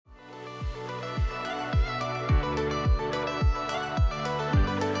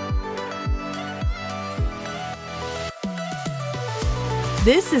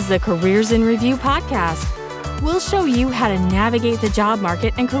This is the Careers in Review podcast. We'll show you how to navigate the job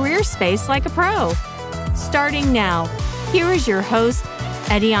market and career space like a pro. Starting now, here is your host,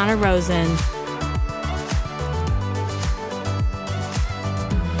 Ediana Rosen.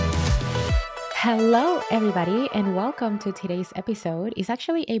 Hello, everybody, and welcome to today's episode. It's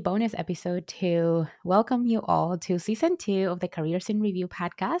actually a bonus episode to welcome you all to Season 2 of the Careers in Review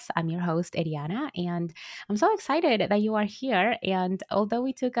podcast. I'm your host, Ediana, and I'm so excited that you are here. And although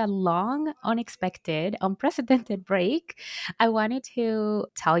we took a long, unexpected, unprecedented break, I wanted to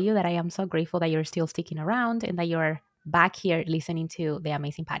tell you that I am so grateful that you're still sticking around and that you're back here listening to the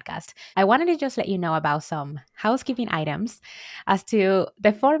amazing podcast. I wanted to just let you know about some housekeeping items as to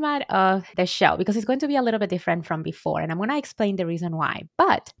the format of the show, because it's going to be a little bit different from before, and I'm going to explain the reason why.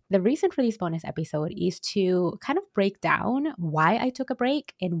 But the reason for this bonus episode is to kind of break down why I took a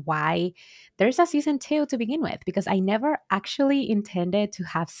break and why there's a season 2 to begin with, because I never actually intended to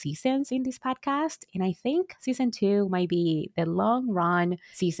have seasons in this podcast, and I think season 2 might be the long run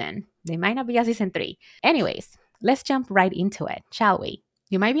season. There might not be a season 3. Anyways, let's jump right into it, shall we?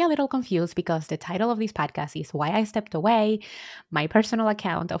 You might be a little confused because the title of this podcast is Why I Stepped Away, my personal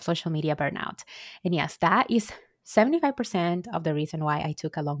account of social media burnout. And yes, that is 75% of the reason why I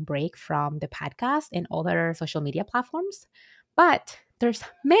took a long break from the podcast and other social media platforms. But there's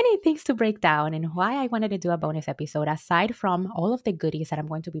many things to break down and why I wanted to do a bonus episode aside from all of the goodies that I'm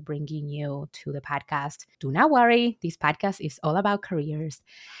going to be bringing you to the podcast. Do not worry, this podcast is all about careers.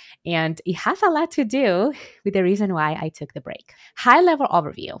 And it has a lot to do with the reason why I took the break. High level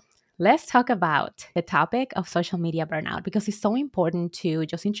overview. Let's talk about the topic of social media burnout, because it's so important to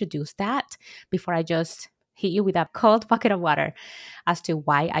just introduce that before I just hit you with a cold bucket of water as to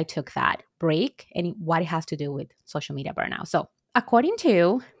why I took that break and what it has to do with social media burnout. So, according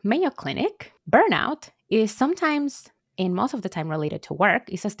to Mayo Clinic, burnout is sometimes and most of the time related to work.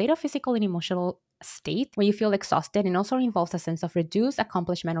 It's a state of physical and emotional state where you feel exhausted and also involves a sense of reduced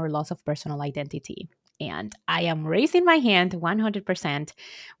accomplishment or loss of personal identity. And I am raising my hand 100%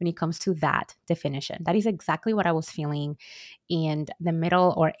 when it comes to that definition. That is exactly what I was feeling in the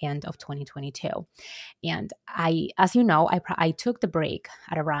middle or end of 2022. And as you know, I took the break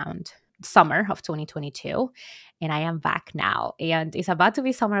at around summer of 2022, and I am back now. And it's about to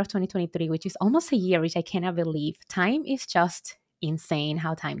be summer of 2023, which is almost a year, which I cannot believe. Time is just insane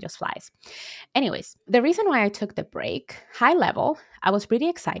how time just flies. Anyways, the reason why I took the break, high level, I was pretty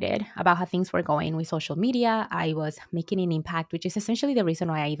excited about how things were going with social media. I was making an impact, which is essentially the reason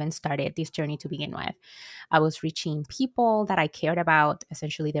why I even started this journey to begin with. I was reaching people that I cared about.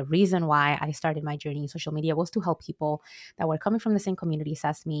 Essentially, the reason why I started my journey in social media was to help people that were coming from the same communities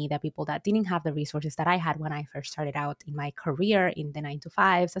as me, the people that didn't have the resources that I had when I first started out in my career in the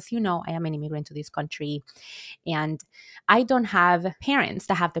 9-to-5s. As you know, I am an immigrant to this country, and I don't have parents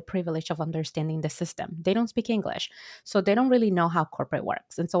that have the privilege of understanding the system. They don't speak English, so they don't really know how corporate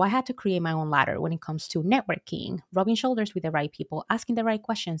works. And so I had to create my own ladder when it comes to networking, rubbing shoulders with the right people, asking the right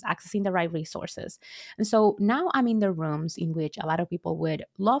questions, accessing the right resources. And so now I'm in the rooms in which a lot of people would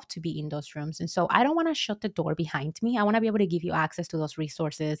love to be in those rooms. And so I don't want to shut the door behind me. I want to be able to give you access to those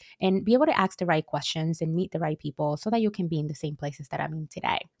resources and be able to ask the right questions and meet the right people so that you can be in the same places that I'm in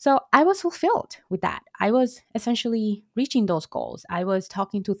today. So I was fulfilled with that. I was essentially reaching those goals. I was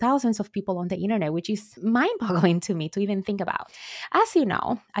talking to thousands of people on the internet, which is mind-boggling to me to even think about. As you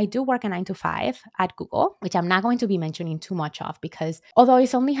know, I do work a 9-to-5 at Google, which I'm not going to be mentioning too much of, because although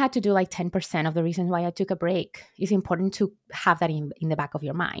it's only had to do like 10% of the reasons why I took a break, it's important to have that in the back of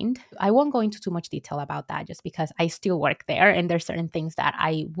your mind. I won't go into too much detail about that just because I still work there and there's certain things that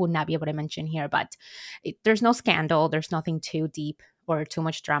I would not be able to mention here, but there's no scandal, there's nothing too deep or too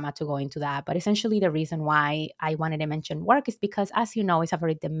much drama to go into that. But essentially the reason why I wanted to mention work is because, as you know, it's a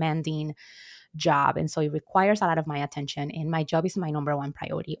very demanding job. And so it requires a lot of my attention, and my job is my number one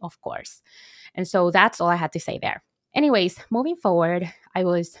priority, of course. And so that's all I had to say there. Anyways, moving forward, I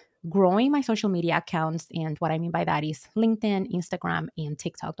was growing my social media accounts. And what I mean by that is LinkedIn, Instagram, and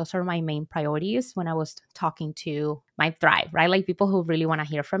TikTok. Those are my main priorities when I was talking to my Thrive, right? Like people who really want to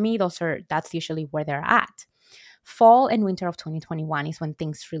hear from me, that's usually where they're at. Fall and winter of 2021 is when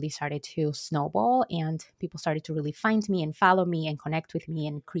things really started to snowball and people started to really find me and follow me and connect with me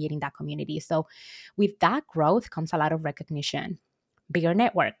and creating that community. So with that growth comes a lot of recognition, bigger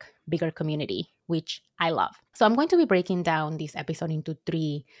network, bigger community, which I love. So I'm going to be breaking down this episode into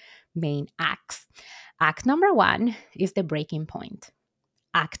 3 main acts. Act number 1 is the breaking point.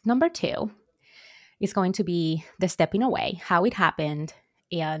 Act number 2 is going to be the stepping away, how it happened,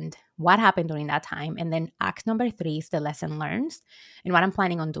 and what happened during that time. And then act number 3 is the lesson learned and what I'm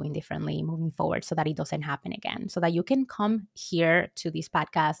planning on doing differently moving forward so that it doesn't happen again. So that you can come here to this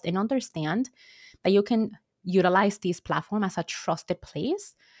podcast and understand that you can utilize this platform as a trusted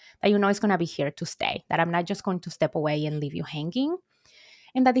place that you know is going to be here to stay, that I'm not just going to step away and leave you hanging,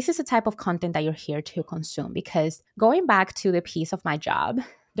 and that this is the type of content that you're here to consume. Because going back to the piece of my job,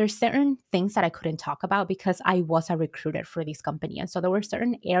 there's certain things that I couldn't talk about because I was a recruiter for this company. And so there were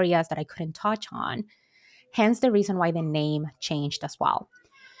certain areas that I couldn't touch on, hence the reason why the name changed as well.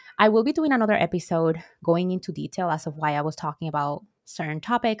 I will be doing another episode going into detail as of why I was talking about certain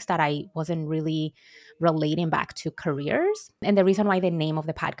topics that I wasn't really relating back to careers and the reason why the name of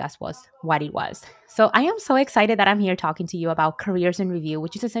the podcast was what it was. So I am so excited that I'm here talking to you about Careers in Review,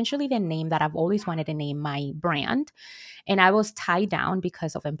 which is essentially the name that I've always wanted to name my brand. And I was tied down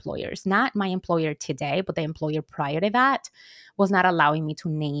because of employers, not my employer today, but the employer prior to that was not allowing me to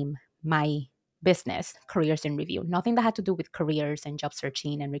name my business Careers in Review. Nothing that had to do with careers and job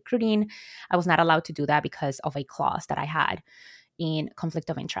searching and recruiting. I was not allowed to do that because of a clause that I had in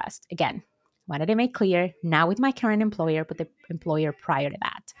conflict of interest. Again, wanted to make clear, not with my current employer, but the employer prior to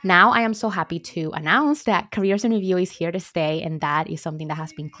that. Now I am so happy to announce that Careers in Review is here to stay, and that is something that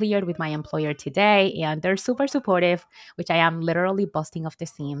has been cleared with my employer today, and they're super supportive, which I am literally busting off the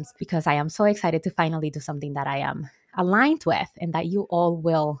seams because I am so excited to finally do something that I am aligned with and that you all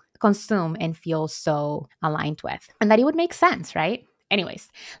will consume and feel so aligned with, and that it would make sense, right? Anyways,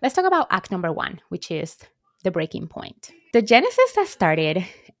 let's talk about act number 1, which is the breaking point. The genesis that started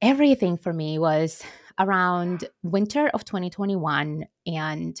everything for me was around winter of 2021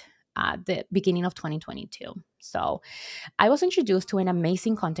 and the beginning of 2022. So I was introduced to an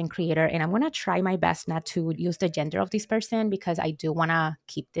amazing content creator, and I'm going to try my best not to use the gender of this person because I do want to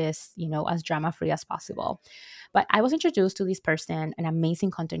keep this, as drama free as possible. But I was introduced to this person, an amazing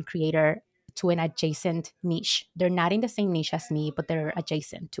content creator, to an adjacent niche. They're not in the same niche as me, but they're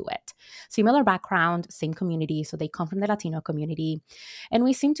adjacent to it. Similar background, same community. So they come from the Latino community. And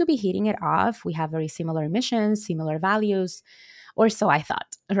we seem to be hitting it off. We have very similar missions, similar values, or so I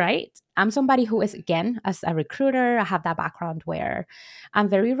thought, right? I'm somebody who is, again, as a recruiter, I have that background where I'm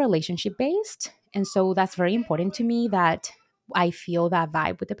very relationship based. And so that's very important to me that I feel that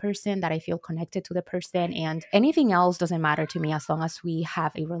vibe with the person, that I feel connected to the person, and anything else doesn't matter to me as long as we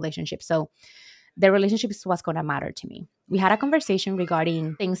have a relationship. So the relationship is what's going to matter to me. We had a conversation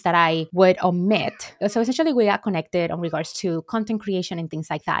regarding things that I would omit. So essentially we got connected on regards to content creation and things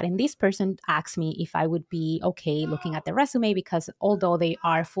like that. And this person asked me if I would be okay looking at the resume because although they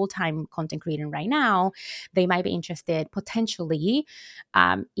are full-time content creating right now, they might be interested potentially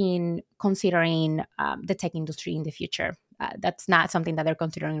in considering the tech industry in the future. That's not something that they're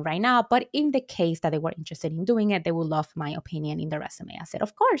considering right now, but in the case that they were interested in doing it, they would love my opinion in the resume. I said,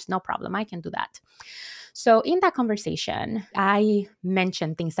 of course, no problem. I can do that. So in that conversation, I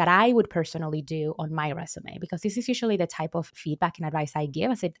mentioned things that I would personally do on my resume because this is usually the type of feedback and advice I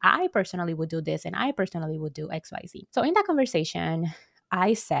give. I said, I personally would do this and I personally would do XYZ. So in that conversation,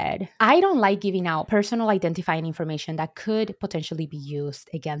 I said, I don't like giving out personal identifying information that could potentially be used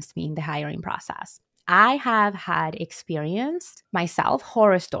against me in the hiring process. I have had experienced myself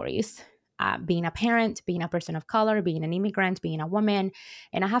horror stories, being a parent, being a person of color, being an immigrant, being a woman,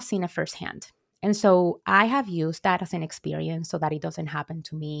 and I have seen it firsthand. And so I have used that as an experience so that it doesn't happen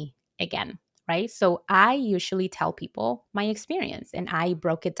to me again, right? So I usually tell people my experience and I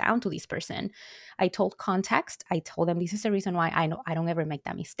broke it down to this person. I told context. I told them this is the reason why I know I don't ever make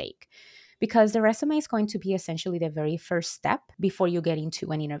that mistake. Because the resume is going to be essentially the very first step before you get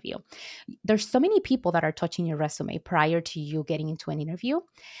into an interview. There's so many people that are touching your resume prior to you getting into an interview.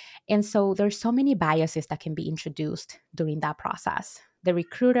 And so there's so many biases that can be introduced during that process. The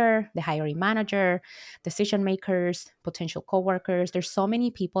recruiter, the hiring manager, decision makers, potential coworkers. There's so many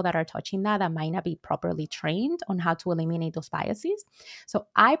people that are touching that might not be properly trained on how to eliminate those biases. So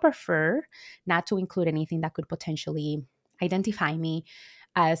I prefer not to include anything that could potentially identify me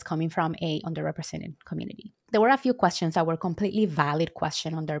as coming from a underrepresented community. There were a few questions that were completely valid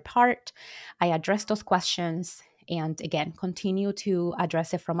questions on their part. I addressed those questions and again, continue to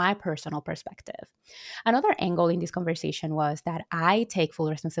address it from my personal perspective. Another angle in this conversation was that I take full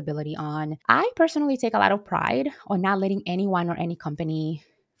responsibility on, I personally take a lot of pride on not letting anyone or any company,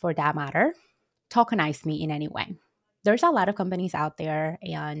 for that matter, tokenize me in any way. There's a lot of companies out there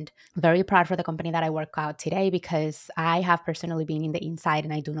and very proud for the company that I work out today because I have personally been in the inside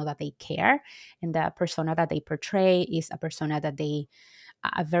and I do know that they care and the persona that they portray is a persona that they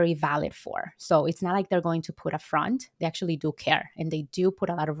very valid for. So it's not like they're going to put a front. They actually do care, and they do put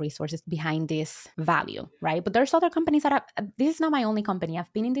a lot of resources behind this value, right? But there's other companies that this is not my only company.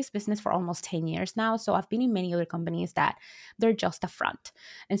 I've been in this business for almost 10 years now. So I've been in many other companies that they're just a front.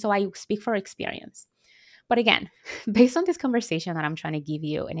 And so I speak for experience. But again, based on this conversation that I'm trying to give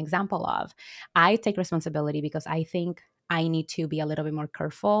you an example of, I take responsibility because I think I need to be a little bit more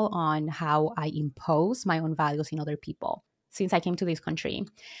careful on how I impose my own values in other people. Since I came to this country,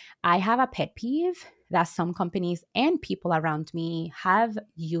 I have a pet peeve that some companies and people around me have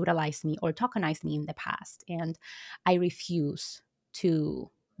utilized me or tokenized me in the past. And I refuse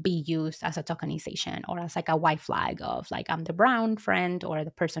to be used as a tokenization or as like a white flag of like I'm the brown friend or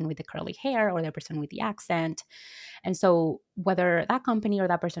the person with the curly hair or the person with the accent. And so whether that company or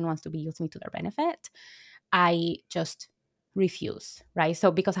that person wants to be using me to their benefit, I just refuse, right?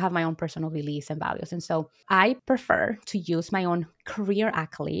 So because I have my own personal beliefs and values. And so I prefer to use my own career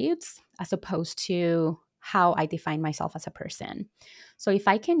accolades as opposed to how I define myself as a person. So if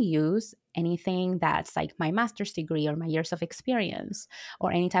I can use anything that's like my master's degree or my years of experience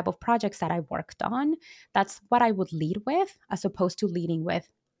or any type of projects that I worked on, that's what I would lead with as opposed to leading with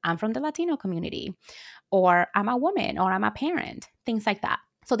I'm from the Latino community or I'm a woman or I'm a parent, things like that.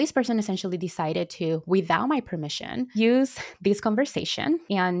 So this person essentially decided to, without my permission, use this conversation.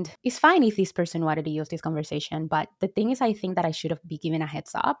 And it's fine if this person wanted to use this conversation. But the thing is, I think that I should have been given a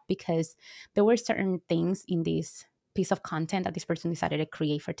heads up because there were certain things in this piece of content that this person decided to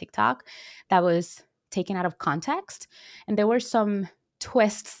create for TikTok that was taken out of context. And there were some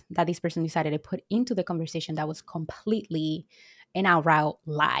twists that this person decided to put into the conversation that was completely an outright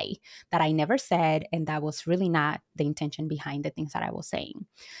lie that I never said, and that was really not the intention behind the things that I was saying.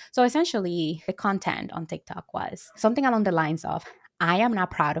 So essentially, the content on TikTok was something along the lines of, I am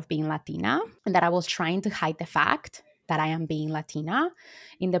not proud of being Latina, and that I was trying to hide the fact that I am being Latina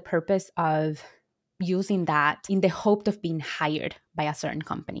in the purpose of using that in the hope of being hired by a certain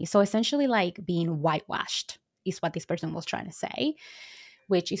company. So essentially like being whitewashed is what this person was trying to say,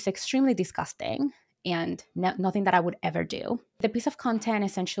 which is extremely disgusting and nothing that I would ever do. The piece of content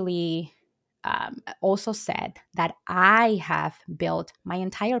essentially also said that I have built my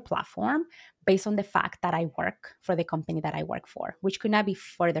entire platform based on the fact that I work for the company that I work for, which could not be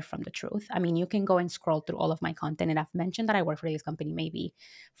further from the truth. I mean, you can go and scroll through all of my content, and I've mentioned that I work for this company maybe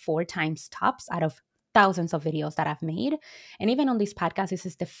 4 times tops out of thousands of videos that I've made. And even on this podcast, this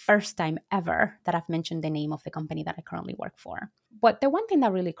is the first time ever that I've mentioned the name of the company that I currently work for. But the one thing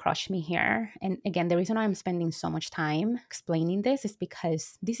that really crushed me here, and again, the reason why I'm spending so much time explaining this is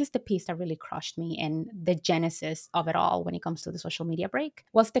because this is the piece that really crushed me and the genesis of it all when it comes to the social media break,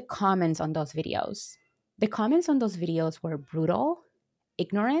 was the comments on those videos. The comments on those videos were brutal,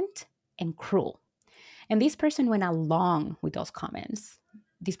 ignorant, and cruel. And this person went along with those comments.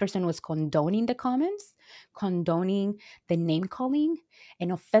 This person was condoning the comments, condoning the name calling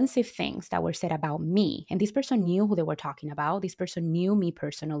and offensive things that were said about me. And this person knew who they were talking about. This person knew me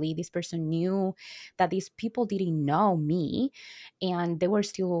personally. This person knew that these people didn't know me. And they were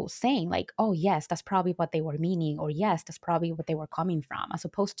still saying, like, oh, yes, that's probably what they were meaning. Or yes, that's probably what they were coming from. As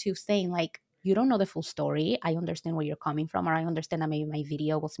opposed to saying, like, you don't know the full story. I understand where you're coming from, or I understand that maybe my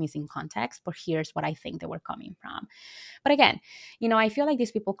video was missing context, but here's what I think they were coming from. But again, I feel like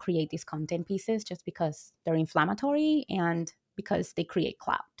these people create these content pieces just because they're inflammatory and because they create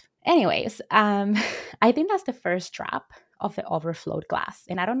clout. Anyways, I think that's the first trap of the overflowed glass.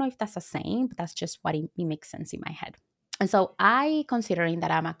 And I don't know if that's a saying, but that's just what it makes sense in my head. And so considering that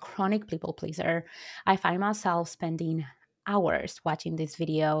I'm a chronic people pleaser, I find myself spending hours watching this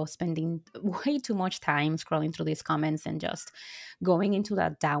video, spending way too much time scrolling through these comments and just going into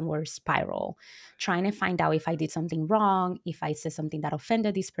that downward spiral, trying to find out if I did something wrong, if I said something that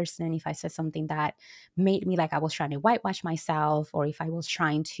offended this person, if I said something that made me like I was trying to whitewash myself, or if I was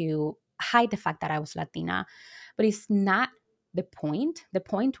trying to hide the fact that I was Latina. But it's not the point. The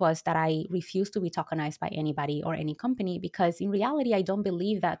point was that I refuse to be tokenized by anybody or any company, because in reality, I don't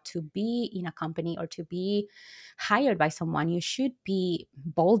believe that to be in a company or to be hired by someone, you should be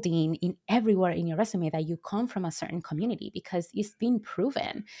bolding in everywhere in your resume that you come from a certain community, because it's been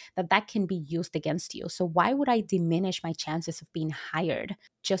proven that that can be used against you. So why would I diminish my chances of being hired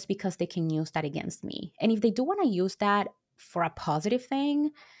just because they can use that against me? And if they do want to use that for a positive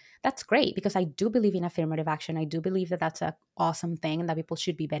thing, that's great, because I do believe in affirmative action. I do believe that that's an awesome thing and that people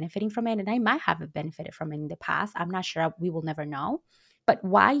should be benefiting from it. And I might have benefited from it in the past. I'm not sure. We will never know. But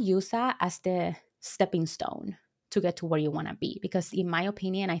why use that as the stepping stone to get to where you want to be? Because in my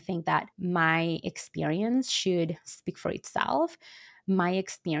opinion, I think that my experience should speak for itself. My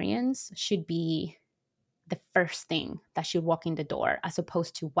experience should be the first thing that should walk in the door, as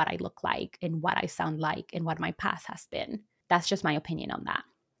opposed to what I look like and what I sound like and what my past has been. That's just my opinion on that.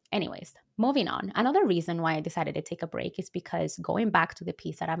 Anyways, moving on. Another reason why I decided to take a break is because, going back to the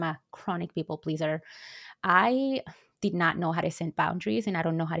piece that I'm a chronic people pleaser, I did not know how to set boundaries and I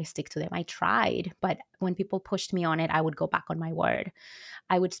don't know how to stick to them. I tried, but when people pushed me on it, I would go back on my word.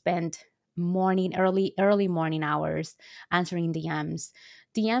 I would spend early morning hours answering DMs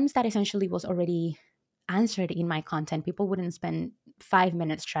that essentially was already answered in my content. People wouldn't spend 5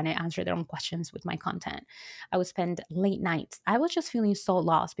 minutes trying to answer their own questions with my content. I would spend late nights. I was just feeling so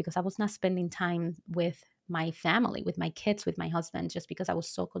lost because I was not spending time with my family, with my kids, with my husband, just because I was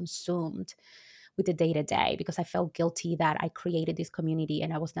so consumed with the day to day, because I felt guilty that I created this community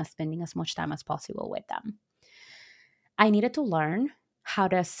and I was not spending as much time as possible with them. I needed to learn how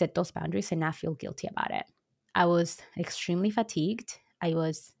to set those boundaries and not feel guilty about it. I was extremely fatigued. I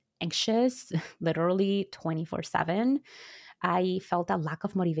was anxious, literally 24/7. I felt a lack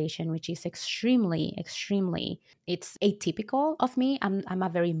of motivation, which is extremely, it's atypical of me. I'm a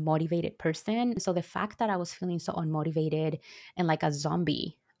very motivated person. So the fact that I was feeling so unmotivated and like a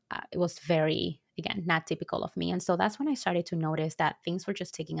zombie, it was very, again, not typical of me. And so that's when I started to notice that things were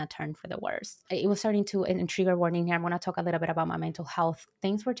just taking a turn for the worse. It was starting to, and trigger warning here, I'm going to talk a little bit about my mental health.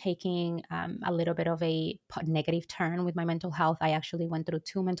 Things were taking a little bit of a negative turn with my mental health. I actually went through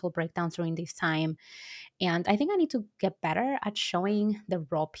 2 mental breakdowns during this time. And I think I need to get better at showing the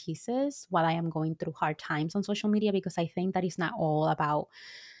raw pieces while I am going through hard times on social media, because I think that is not all about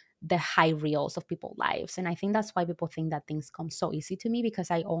the high reels of people's lives. And I think that's why people think that things come so easy to me, because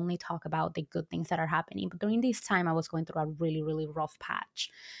I only talk about the good things that are happening. But during this time, I was going through a really, really rough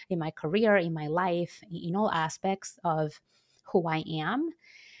patch in my career, in my life, in all aspects of who I am.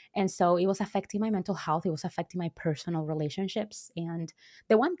 And so it was affecting my mental health. It was affecting my personal relationships. And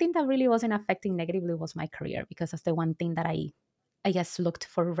the one thing that really wasn't affecting negatively was my career, because that's the one thing that I guess, looked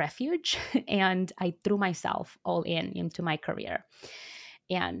for refuge. And I threw myself all into my career.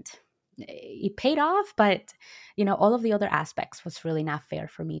 And it paid off, but all of the other aspects was really not fair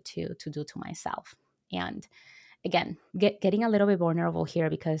for me to do to myself. And again, getting a little bit vulnerable here,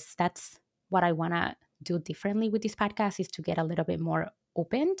 because that's what I want to do differently with this podcast, is to get a little bit more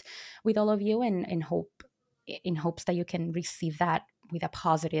opened with all of you, and in hopes that you can receive that with a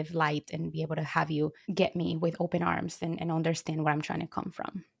positive light and be able to have you get me with open arms and understand where I'm trying to come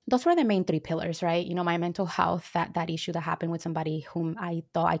from. Those were the main 3 pillars, right? My mental health, that issue that happened with somebody whom I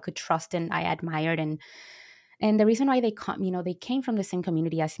thought I could trust and I admired, and the reason why they came from the same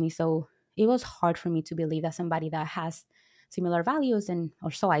community as me. So it was hard for me to believe that somebody that has similar values,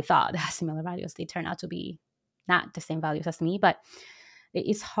 or so I thought, that has similar values, they turn out to be not the same values as me. But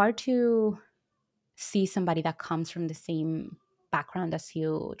it's hard to see somebody that comes from the same background as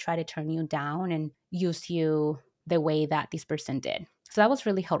you try to turn you down and use you the way that this person did. So that was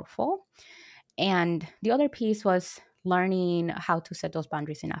really helpful. And the other piece was learning how to set those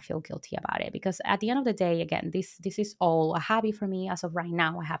boundaries and not feel guilty about it. Because at the end of the day, again, this is all a hobby for me as of right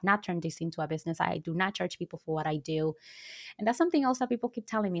now. I have not turned this into a business. I do not charge people for what I do. And that's something else that people keep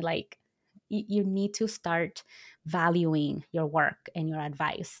telling me, like, you need to start valuing your work and your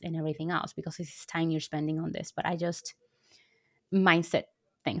advice and everything else, because it's time you're spending on this. But I just, mindset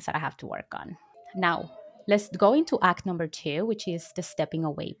things that I have to work on. Now, let's go into act number 2, which is the stepping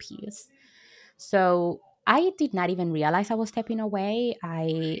away piece. So I did not even realize I was stepping away.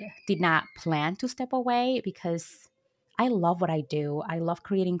 I did not plan to step away, because I love what I do. I love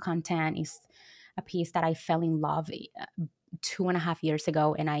creating content. It's a piece that I fell in love 2.5 years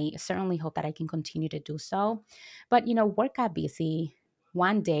ago, and I certainly hope that I can continue to do so. But work got busy.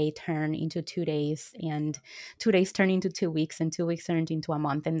 One day turned into 2 days, and 2 days turned into 2 weeks, and 2 weeks turned into a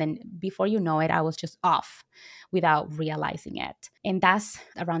month. And then before you know it, I was just off without realizing it. And that's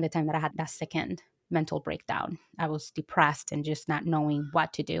around the time that I had that second mental breakdown. I was depressed and just not knowing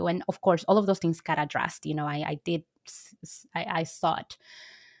what to do. And of course, all of those things got addressed. I sought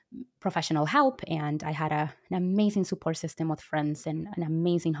professional help, and I had an amazing support system with friends and an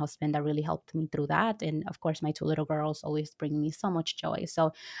amazing husband that really helped me through that. And of course, my 2 little girls always bring me so much joy.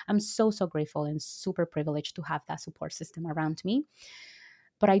 So I'm so grateful and super privileged to have that support system around me.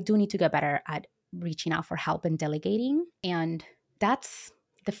 But I do need to get better at reaching out for help and delegating. And that's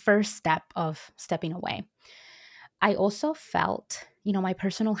the first step of stepping away. I also felt, my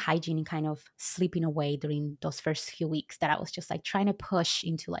personal hygiene kind of slipping away during those first few weeks, that I was just like trying to push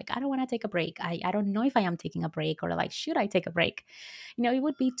into, like, I don't want to take a break. I don't know if I am taking a break, or like, should I take a break? It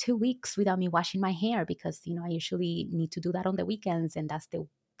would be 2 weeks without me washing my hair, because, I usually need to do that on the weekends. And that's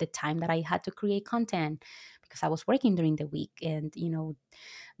the the time that I had to create content because I was working during the week and,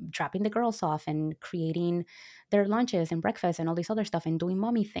 dropping the girls off and creating their lunches and breakfast and all this other stuff and doing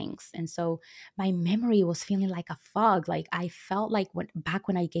mommy things. And so my memory was feeling like a fog. Like I felt like back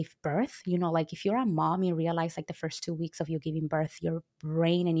when I gave birth, like if you're a mom, you realize like the first 2 weeks of you giving birth, your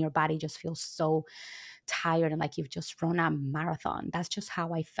brain and your body just feels so tired and like you've just run a marathon. That's just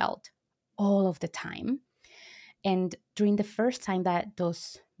how I felt all of the time. And during the first time that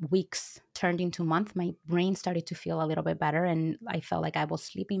those weeks turned into month, my brain started to feel a little bit better and I felt like I was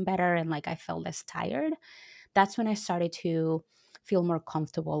sleeping better and like I felt less tired. That's when I started to feel more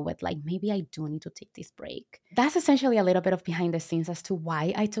comfortable with like maybe I do need to take this break. That's essentially a little bit of behind the scenes as to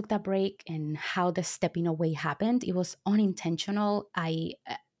why I took that break and how the stepping away happened. It was unintentional. I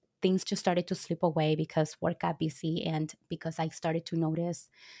things just started to slip away because work got busy and because I started to notice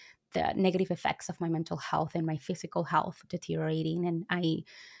the negative effects of my mental health and my physical health deteriorating. And I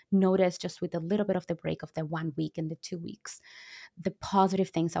noticed just with a little bit of the break of the 1 week and the 2 weeks, the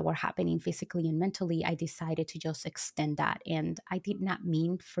positive things that were happening physically and mentally. I decided to just extend that. And I did not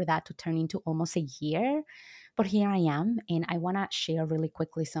mean for that to turn into almost a year, but here I am. And I want to share really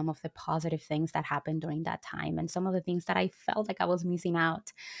quickly some of the positive things that happened during that time and some of the things that I felt like I was missing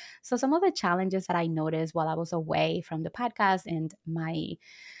out. So, some of the challenges that I noticed while I was away from the podcast and my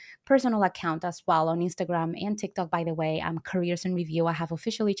personal account as well on Instagram and TikTok, by the way. I'm Careers in Review. I have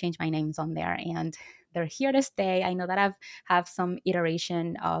officially changed my names on there and they're here to stay. I know that I've have some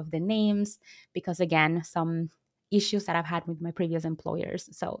iteration of the names because again, some issues that I've had with my previous employers.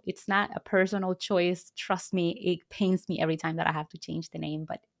 So it's not a personal choice. Trust me, it pains me every time that I have to change the name,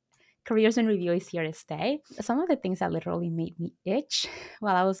 but Careers in Review is here to stay. Some of the things that literally made me itch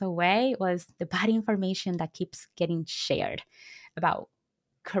while I was away was the bad information that keeps getting shared about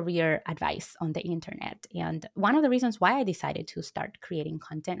career advice on the internet. And one of the reasons why I decided to start creating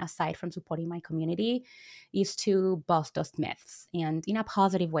content, aside from supporting my community, is to bust those myths and in a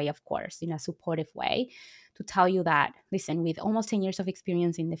positive way, of course, in a supportive way, to tell you that, listen, with almost 10 years of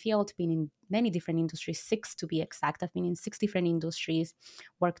experience in the field, been in many different industries, 6 to be exact, I've been in 6 different industries,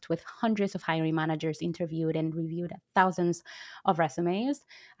 worked with hundreds of hiring managers, interviewed and reviewed thousands of resumes.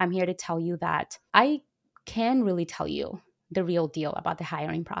 I'm here to tell you that I can really tell you the real deal about the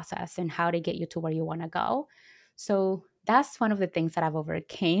hiring process and how to get you to where you want to go. So that's one of the things that I've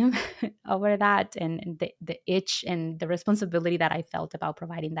overcame over that and the itch and the responsibility that I felt about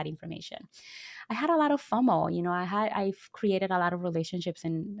providing that information. I had a lot of FOMO. I've created a lot of relationships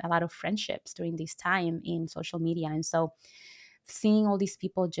and a lot of friendships during this time in social media. And so seeing all these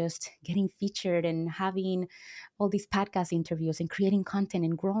people just getting featured and having all these podcast interviews and creating content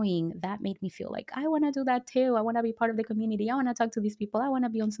and growing, that made me feel like I want to do that too. I want to be part of the community. I want to talk to these people. I want to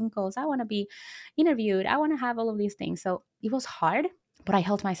be on Zoom calls. I want to be interviewed. I want to have all of these things. So it was hard, but I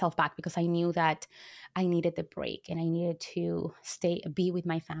held myself back because I knew that I needed the break and I needed to be with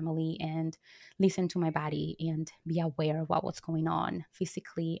my family and listen to my body and be aware of what was going on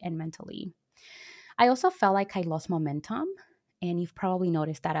physically and mentally. I also felt like I lost momentum. And you've probably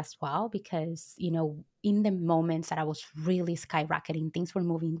noticed that as well, because, in the moments that I was really skyrocketing, things were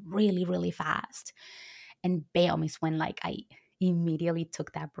moving really, really fast. And bam is when like I immediately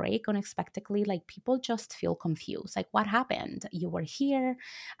took that break unexpectedly. Like people just feel confused. Like, what happened? You were here.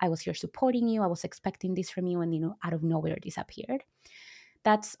 I was here supporting you. I was expecting this from you. And, out of nowhere, it disappeared.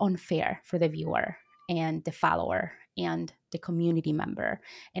 That's unfair for the viewer and the follower and the community member.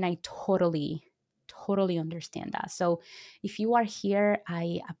 And I totally understand that. So if you are here,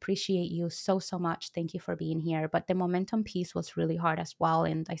 I appreciate you so, so much. Thank you for being here. But the momentum piece was really hard as well.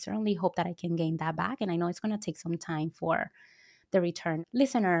 And I certainly hope that I can gain that back. And I know it's going to take some time for the return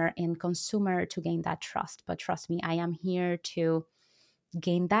listener and consumer to gain that trust. But trust me, I am here to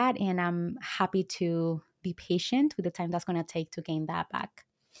gain that. And I'm happy to be patient with the time that's going to take to gain that back.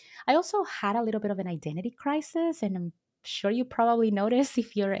 I also had a little bit of an identity crisis, and I'm sure you probably noticed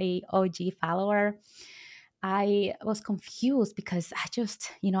if you're a OG follower. I was confused because I just,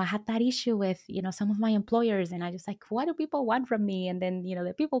 I had that issue with, some of my employers, and I just like, what do people want from me? And then,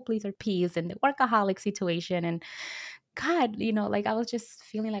 the people pleaser piece and the workaholic situation. And God, like I was just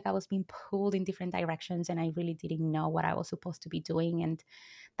feeling like I was being pulled in different directions and I really didn't know what I was supposed to be doing. And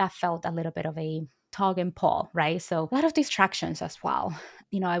that felt a little bit of a tug and pull, right? So a lot of distractions as well.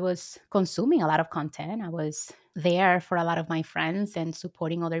 I was consuming a lot of content. I was there for a lot of my friends and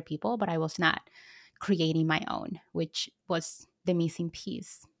supporting other people, but I was not creating my own, which was the missing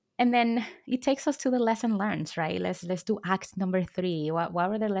piece. And then it takes us to the lesson learned, right? Let's do act number 3. What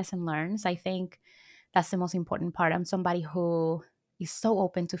were the lesson learned? I think that's the most important part. I'm somebody who is so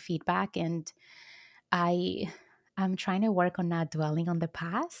open to feedback, and I I'm trying to work on not dwelling on the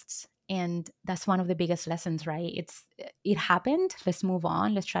past. And that's one of the biggest lessons, right? It happened. Let's move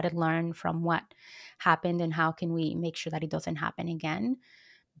on. Let's try to learn from what happened and how can we make sure that it doesn't happen again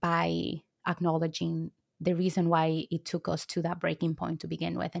by acknowledging the reason why it took us to that breaking point to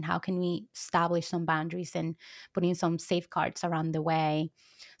begin with, and how can we establish some boundaries and putting some safeguards around the way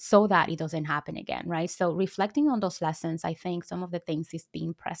so that it doesn't happen again, right? So reflecting on those lessons, I think some of the things is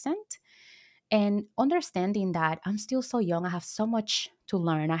being present and understanding that I'm still so young. I have so much to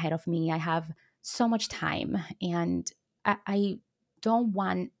learn ahead of me. I have so much time, and I don't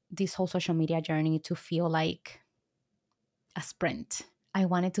want this whole social media journey to feel like a sprint. I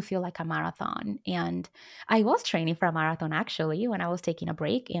wanted to feel like a marathon. And I was training for a marathon actually when I was taking a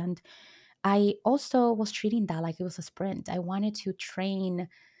break. And I also was treating that like it was a sprint. I wanted to train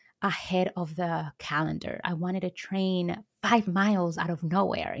ahead of the calendar. I wanted to train 5 miles out of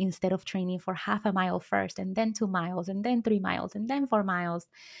nowhere instead of training for half a mile first, and then 2 miles, and then 3 miles, and then 4 miles.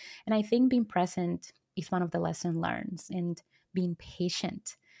 And I think being present is one of the lessons learned, and being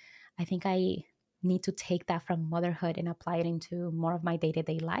patient. I think I need to take that from motherhood and apply it into more of my day to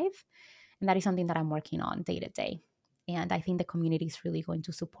day life. And that is something that I'm working on day to day. And I think the community is really going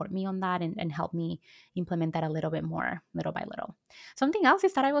to support me on that, and help me implement that a little bit more, little by little. Something else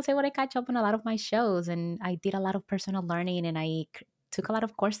is that I was able to catch up on a lot of my shows, and I did a lot of personal learning, and I took a lot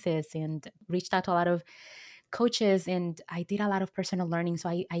of courses and reached out to a lot of coaches, and I did a lot of personal learning. So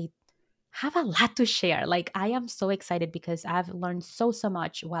I have a lot to share. Like, I am so excited because I've learned so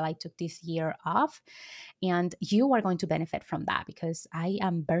much while I took this year off. And you are going to benefit from that because I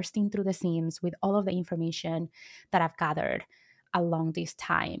am bursting through the seams with all of the information that I've gathered along this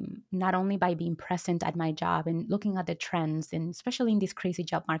time, not only by being present at my job and looking at the trends, and especially in this crazy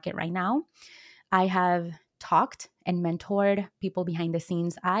job market right now, I have talked and mentored people behind the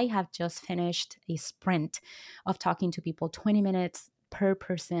scenes. I have just finished a sprint of talking to people 20 minutes per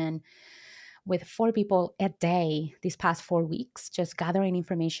person with 4 people a day these past 4 weeks, just gathering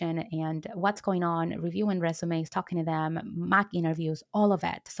information and what's going on, reviewing resumes, talking to them, mock interviews, all of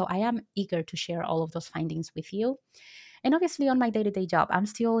it. So I am eager to share all of those findings with you. And obviously, on my day to day job, I'm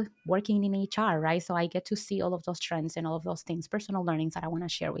still working in HR, right? So I get to see all of those trends and all of those things, personal learnings that I want to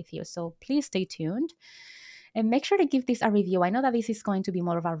share with you. So please stay tuned and make sure to give this a review. I know that this is going to be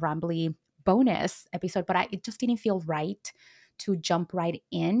more of a rambly bonus episode, but it just didn't feel right to jump right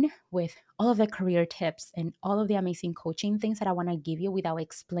in with all of the career tips and all of the amazing coaching things that I want to give you without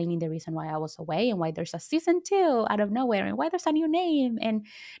explaining the reason why I was away, and why there's a season 2 out of nowhere, and why there's a new name and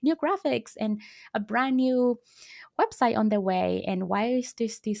new graphics and a brand new website on the way, and why is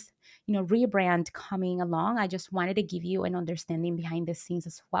this rebrand coming along. I just wanted to give you an understanding behind the scenes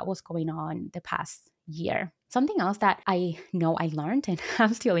of what was going on the past year. Something else that I know I learned and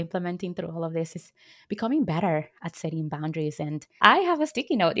I'm still implementing through all of this is becoming better at setting boundaries. And I have a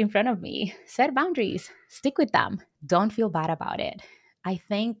sticky note in front of me. Set boundaries, stick with them, don't feel bad about it. I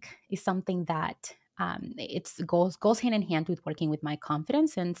think is something that it's goes hand in hand with working with my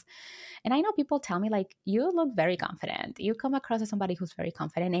confidence. And I know people tell me, like, you look very confident. You come across as somebody who's very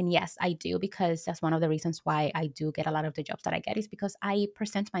confident. And yes, I do, because that's one of the reasons why I do get a lot of the jobs that I get, is because I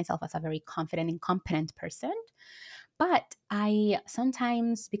present myself as a very confident and competent person. But I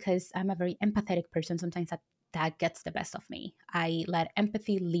sometimes, because I'm a very empathetic person, sometimes that gets the best of me. I let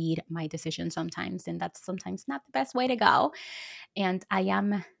empathy lead my decisions sometimes, and that's sometimes not the best way to go. And I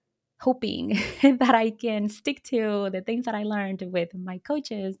am hoping that I can stick to the things that I learned with my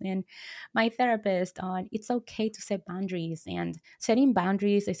coaches and my therapist on it's okay to set boundaries. And setting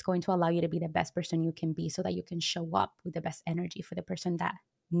boundaries is going to allow you to be the best person you can be, so that you can show up with the best energy for the person that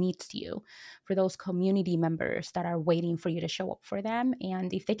needs you, for those community members that are waiting for you to show up for them.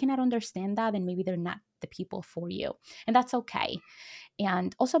 And if they cannot understand that, then maybe they're not the people for you. And that's okay.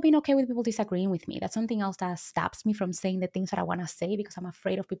 And also being okay with people disagreeing with me. That's something else that stops me from saying the things that I want to say, because I'm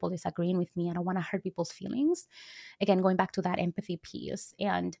afraid of people disagreeing with me. I don't want to hurt people's feelings. Again, going back to that empathy piece.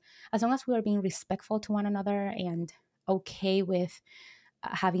 And as long as we are being respectful to one another and okay with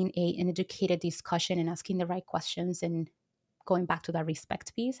having an educated discussion and asking the right questions, and going back to that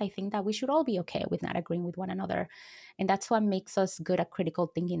respect piece, I think that we should all be okay with not agreeing with one another. And that's what makes us good at critical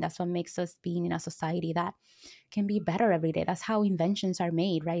thinking. That's what makes us being in a society that can be better every day. That's how inventions are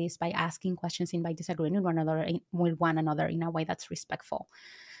made, right? Is by asking questions and by disagreeing with one another in a way that's respectful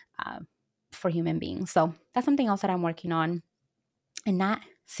uh, for human beings. So that's something else that I'm working on, and not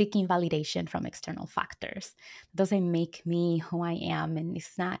seeking validation from external factors. It doesn't make me who I am, and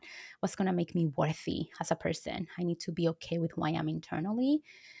it's not what's going to make me worthy as a person. I need to be okay with who I am internally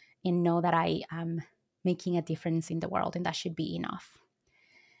and know that I am making a difference in the world, and that should be enough.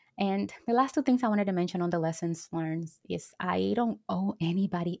 And the last two things I wanted to mention on the lessons learned is I don't owe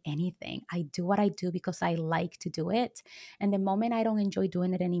anybody anything. I do what I do because I like to do it. And the moment I don't enjoy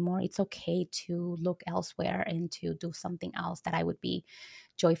doing it anymore, it's okay to look elsewhere and to do something else that I would be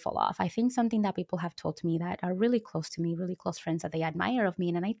joyful of. I think something that people have told me that are really close to me, really close friends that they admire of me,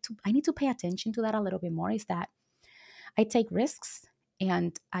 and I need to pay attention to that a little bit more, is that I take risks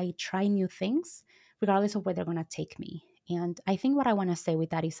and I try new things regardless of where they're going to take me. And I think what I want to say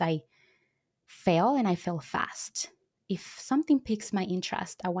with that is I fail and I fail fast. If something piques my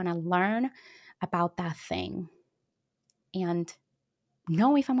interest, I want to learn about that thing and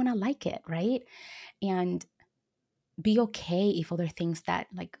know if I'm going to like it, right? And be okay if other things that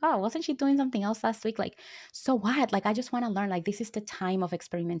like, oh, wasn't she doing something else last week? Like, so what? Like, I just want to learn. Like, this is the time of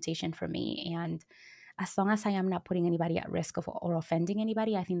experimentation for me. And as long as I am not putting anybody at risk of or offending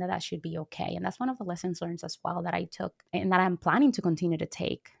anybody, I think that that should be okay. And that's one of the lessons learned as well that I took and that I'm planning to continue to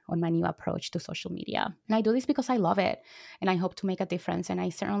take on my new approach to social media. And I do this because I love it and I hope to make a difference. And I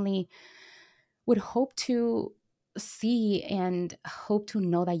certainly would hope to see and hope to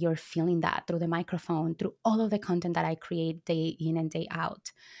know that you're feeling that through the microphone, through all of the content that I create day in and day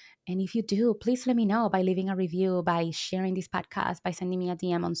out. And if you do, please let me know by leaving a review, by sharing this podcast, by sending me a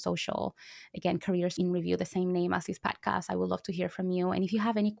DM on social. Again, Careers in Review, the same name as this podcast. I would love to hear from you. And if you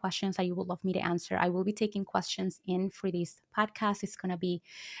have any questions that you would love me to answer, I will be taking questions in for this podcast. It's going to be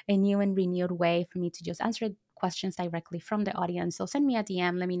a new and renewed way for me to just answer questions directly from the audience. So send me a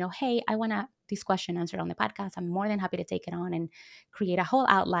DM. Let me know, hey, I want this question answered on the podcast. I'm more than happy to take it on and create a whole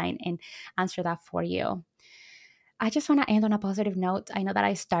outline and answer that for you. I just want to end on a positive note. I know that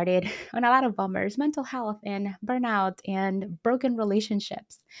I started on a lot of bummers, mental health and burnout and broken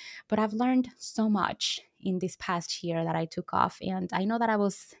relationships, but I've learned so much in this past year that I took off. And I know that I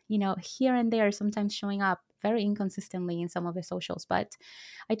was, here and there, sometimes showing up very inconsistently in some of the socials, but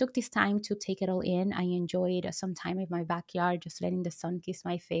I took this time to take it all in. I enjoyed some time in my backyard, just letting the sun kiss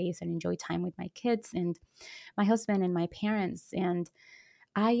my face and enjoy time with my kids and my husband and my parents. And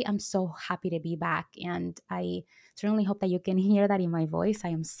I am so happy to be back, and I certainly hope that you can hear that in my voice. I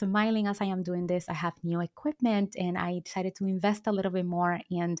am smiling as I am doing this. I have new equipment, and I decided to invest a little bit more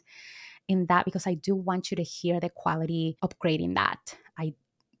in that because I do want you to hear the quality upgrade in that. I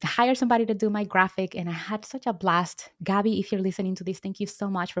hired somebody to do my graphic, and I had such a blast. Gabby, if you're listening to this, thank you so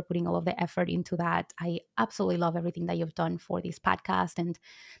much for putting all of the effort into that. I absolutely love everything that you've done for this podcast and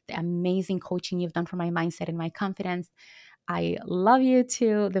the amazing coaching you've done for my mindset and my confidence. I love you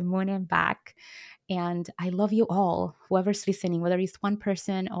to the moon and back. And I love you all, whoever's listening, whether it's one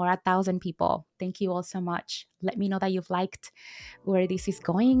person or 1,000 people. Thank you all so much. Let me know that you've liked where this is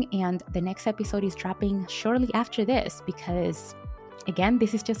going. And the next episode is dropping shortly after this because, again,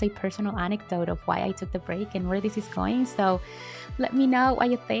 this is just a personal anecdote of why I took the break and where this is going. So let me know what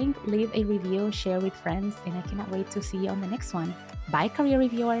you think. Leave a review, share with friends, and I cannot wait to see you on the next one. Bye, career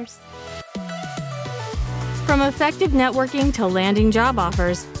reviewers. From effective networking to landing job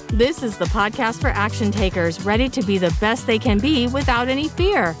offers, this is the podcast for action takers ready to be the best they can be without any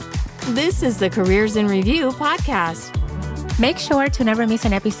fear. This is the Careers in Review podcast. Make sure to never miss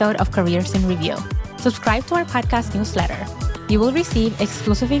an episode of Careers in Review. Subscribe to our podcast newsletter. You will receive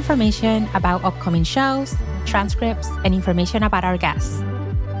exclusive information about upcoming shows, transcripts, and information about our guests.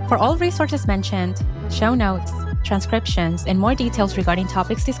 For all resources mentioned, show notes, transcriptions, and more details regarding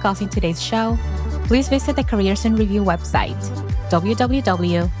topics discussed in today's show, please visit the Careers in Review website,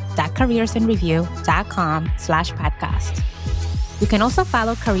 www.careersinreview.com/podcast. You can also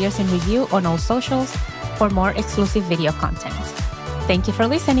follow Careers in Review on all socials for more exclusive video content. Thank you for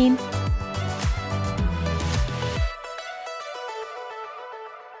listening.